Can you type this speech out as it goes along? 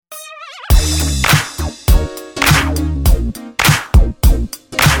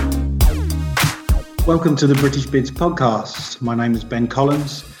Welcome to the British Bids podcast. My name is Ben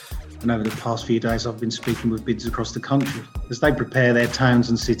Collins, and over the past few days I've been speaking with bids across the country as they prepare their towns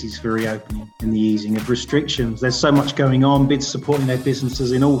and cities for reopening and the easing of restrictions. There's so much going on, bids supporting their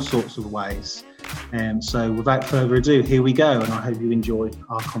businesses in all sorts of ways. So without further ado, here we go, and I hope you enjoy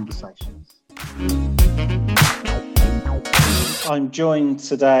our conversations. I'm joined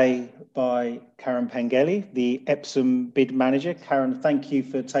today by Karen Pengelly, the Epsom bid manager. Karen, thank you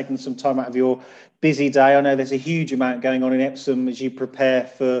for taking some time out of your busy day. I know there's a huge amount going on in Epsom as you prepare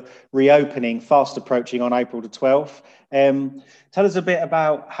for reopening, fast approaching on April the 12th. Tell us a bit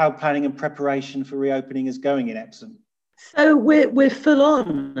about how planning and preparation for reopening is going in Epsom. So we're full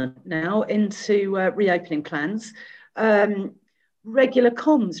on now into reopening plans. Regular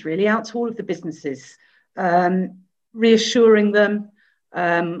comms really out to all of the businesses, reassuring them.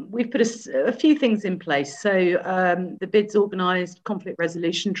 We've put a few things in place. So the bids organised conflict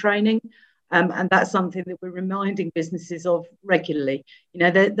resolution training. And that's something that we're reminding businesses of regularly. You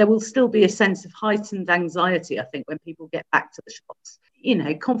know, there will still be a sense of heightened anxiety, I think, when people get back to the shops. You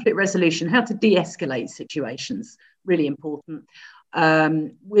know, conflict resolution, how to de-escalate situations, really important.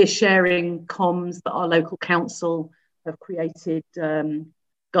 We're sharing comms that our local council have created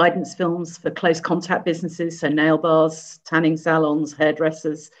guidance films for close contact businesses, so nail bars, tanning salons,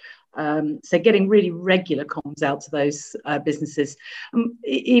 hairdressers. So getting really regular comms out to those businesses.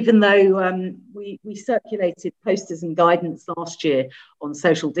 Even though we circulated posters and guidance last year on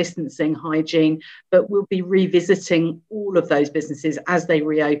social distancing, hygiene, but we'll be revisiting all of those businesses as they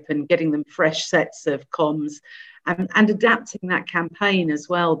reopen, getting them fresh sets of comms and adapting that campaign as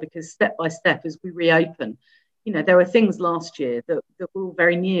well, because step by step as we reopen, you know, there were things last year that were all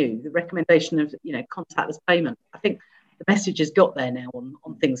very new. The recommendation of, you know, contactless payment. I think the message has got there now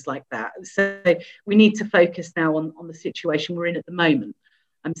on things like that. So we need to focus now on the situation we're in at the moment.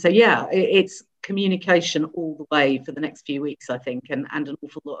 And so, yeah, it's communication all the way for the next few weeks, I think, and an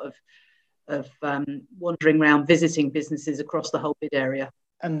awful lot of wandering around, visiting businesses across the whole bid area.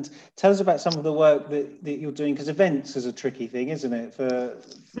 And tell us about some of the work that you're doing, because events is a tricky thing, isn't it,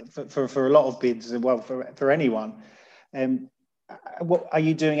 for a lot of bids, well, for anyone. What are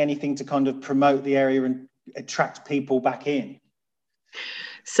you doing anything to kind of promote the area and attract people back in?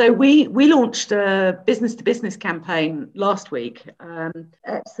 So we launched a business-to-business campaign last week.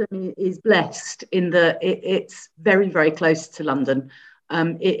 Epsom is blessed in that it's very, very close to London.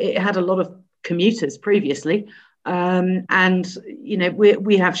 It had a lot of commuters previously. And, you know,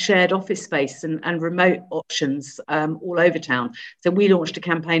 we have shared office space and remote options all over town. So we launched a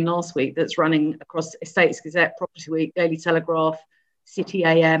campaign last week that's running across Estates Gazette, Property Week, Daily Telegraph, City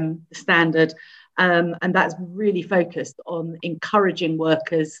AM, The Standard. And that's really focused on encouraging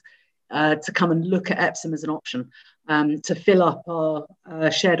workers to come and look at Epsom as an option, to fill up our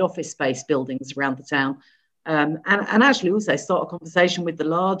shared office space buildings around the town. And actually also start a conversation with the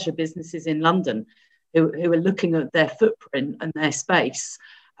larger businesses in London who are looking at their footprint and their space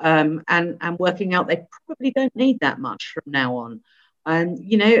and working out they probably don't need that much from now on.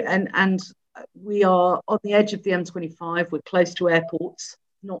 You know, and we are on the edge of the M25. We're close to airports,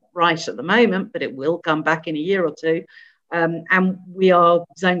 not right at the moment, but it will come back in a year or two. And we are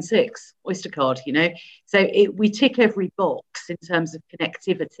Zone 6, Oyster Card, you know. So we tick every box in terms of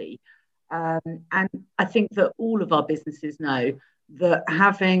connectivity. And I think that all of our businesses know that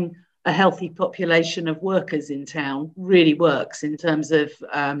having a healthy population of workers in town really works in terms of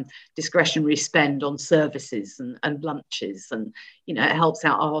discretionary spend on services and lunches, and you know, it helps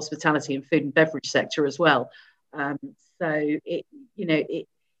out our hospitality and food and beverage sector as well. So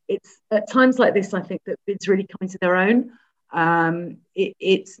it's at times like this, I think, that bids really come into their own.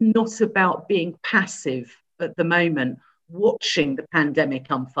 It's not about being passive at the moment, watching the pandemic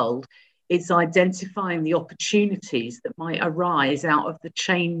unfold. It's identifying the opportunities that might arise out of the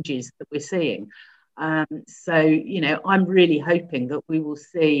changes that we're seeing. So, you know, I'm really hoping that we will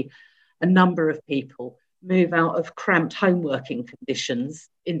see a number of people move out of cramped home working conditions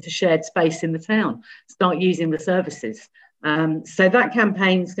into shared space in the town, start using the services. So that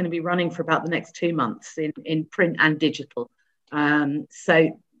campaign is going to be running for about the next 2 months in print and digital.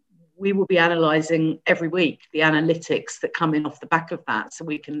 So we will be analysing every week the analytics that come in off the back of that, so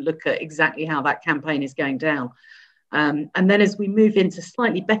we can look at exactly how that campaign is going down. And then as we move into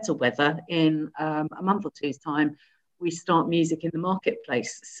slightly better weather in a month or two's time, we start music in the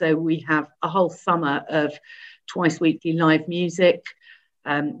marketplace. So we have a whole summer of twice weekly live music.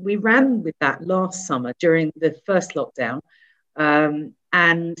 We ran with that last summer during the first lockdown,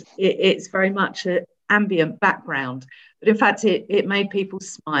 and it's very much an ambient background But in fact, it made people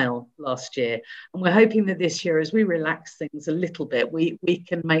smile last year. And we're hoping that this year, as we relax things a little bit, we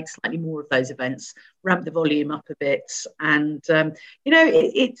can make slightly more of those events, ramp the volume up a bit. And,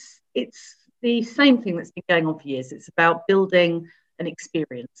 it's the same thing that's been going on for years. It's about building an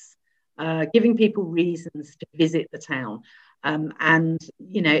experience, giving people reasons to visit the town.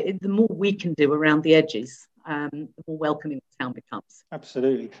 The more we can do around the edges, the more welcoming the town becomes.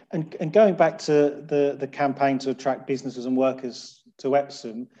 Absolutely. And going back to the campaign to attract businesses and workers to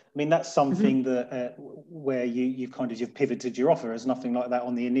Epsom, I mean, that's something that where you've pivoted your offer. There's nothing like that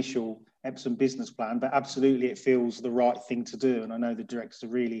on the initial Epsom business plan, but absolutely it feels the right thing to do. And I know the directors are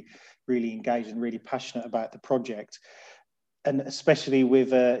really, really engaged and really passionate about the project. And especially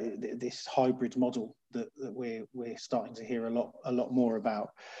with this hybrid model that we're starting to hear a lot more about.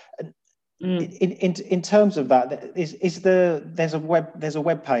 And in terms of that, there's a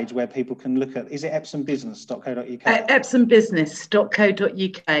web page where people can look at. Is it epsombusiness.co.uk?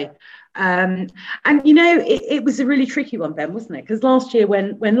 Epsombusiness.co.uk. It was a really tricky one, Ben, wasn't it? Because last year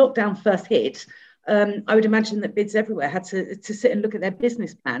when lockdown first hit, I would imagine that bids everywhere had to sit and look at their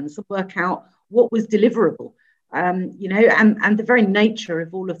business plans and work out what was deliverable. And the very nature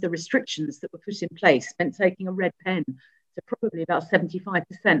of all of the restrictions that were put in place meant taking a red pen to probably about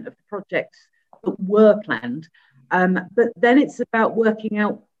 75% of the projects that were planned. But then it's about working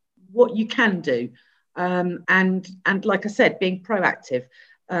out what you can do. And like I said, being proactive.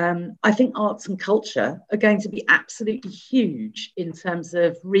 I think arts and culture are going to be absolutely huge in terms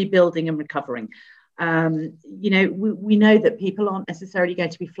of rebuilding and recovering. We know that people aren't necessarily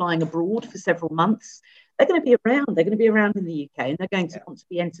going to be flying abroad for several months. They're going to be around. They're going to be around in the UK, and they're going to want to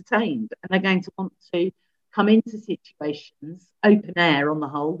be entertained, and they're going to want to come into situations, open air on the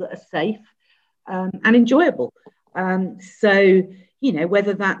whole, that are safe and enjoyable.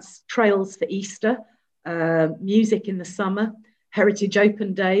 Whether that's trails for Easter, music in the summer, heritage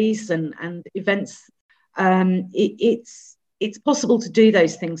open days and events, it's possible to do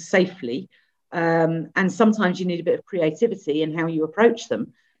those things safely. And sometimes you need a bit of creativity in how you approach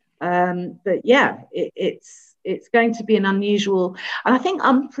them. It's going to be an unusual and I think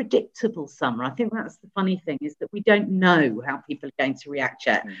unpredictable summer. I think that's the funny thing, is that we don't know how people are going to react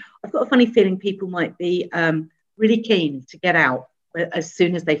yet. I've got a funny feeling people might be really keen to get out as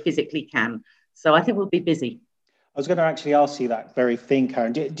soon as they physically can. So I think we'll be busy. I was going to actually ask you that very thing,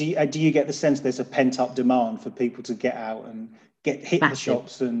 Karen. Do you get the sense there's a pent-up demand for people to get out and hit the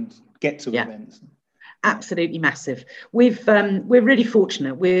shops and get to events? Absolutely massive. We're really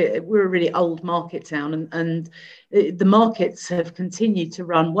fortunate. We're a really old market town, and the markets have continued to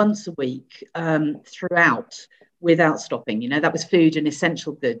run once a week throughout without stopping. That was food and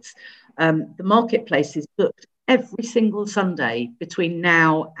essential goods. The marketplace is booked every single Sunday between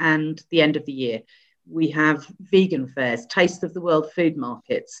now and the end of the year. We have vegan fairs, taste of the world food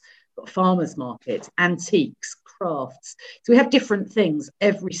markets, got farmers markets, antiques, crafts. So we have different things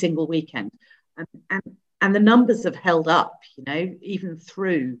every single weekend. And the numbers have held up, even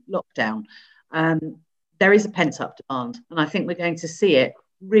through lockdown. There is a pent-up demand, and I think we're going to see it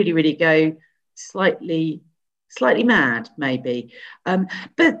really, really go slightly mad, maybe.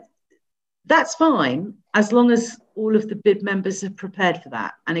 But that's fine, as long as all of the bid members are prepared for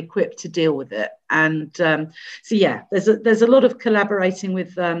that and equipped to deal with it. And there's a lot of collaborating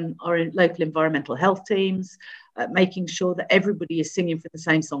with our local environmental health teams, making sure that everybody is singing from the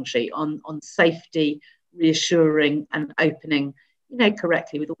same song sheet on safety, reassuring and opening,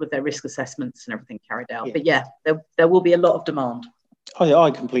 correctly with all of their risk assessments and everything carried out. Yeah. But there will be a lot of demand.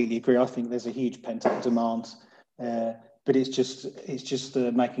 I completely agree. I think there's a huge pent-up demand. But it's just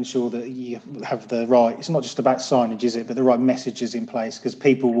making sure that you have the right, it's not just about signage, is it, but the right messages in place, because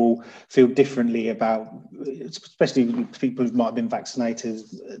people will feel differently about, especially people who might have been vaccinated,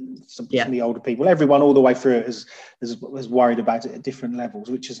 some of the older people, everyone all the way through it is worried about it at different levels,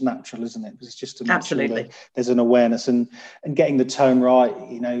 which is natural, isn't it? Because it's just to make sure that there's an awareness and getting the tone right,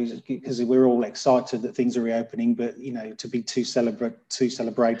 because we're all excited that things are reopening, but, to be too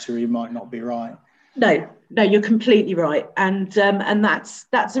celebratory might not be right. No, you're completely right, and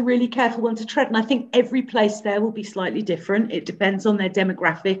that's a really careful one to tread. And I think every place there will be slightly different. It depends on their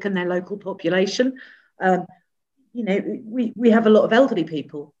demographic and their local population. We have a lot of elderly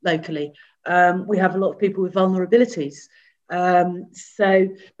people locally. We have a lot of people with vulnerabilities.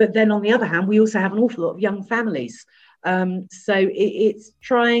 But then on the other hand, we also have an awful lot of young families. So it's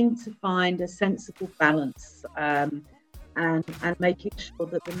trying to find a sensible balance. And making sure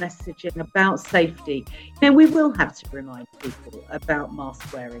that the messaging about safety, we will have to remind people about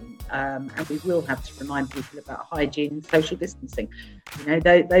mask wearing, and we will have to remind people about hygiene and social distancing.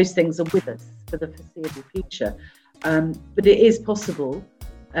 Those things are with us for the foreseeable future. But it is possible,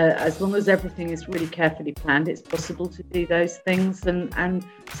 as long as everything is really carefully planned, it's possible to do those things and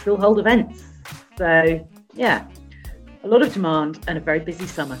still hold events. So, yeah, a lot of demand and a very busy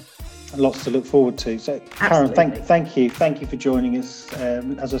summer. Lots to look forward to. So, Karen, thank you for joining us.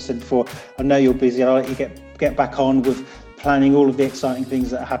 As I said before, I know you're busy. I'll let you get back on with planning all of the exciting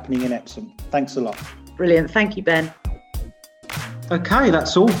things that are happening in Epsom. Thanks a lot. Brilliant. Thank you, Ben. Okay,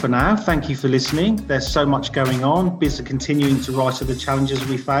 that's all for now. Thank you for listening. There's so much going on. Biz are continuing to rise to the challenges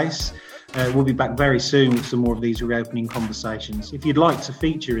we face. We'll be back very soon with some more of these reopening conversations. If you'd like to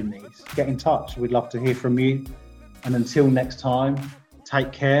feature in these, get in touch. We'd love to hear from you. And until next time,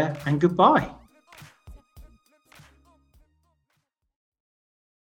 take care and goodbye.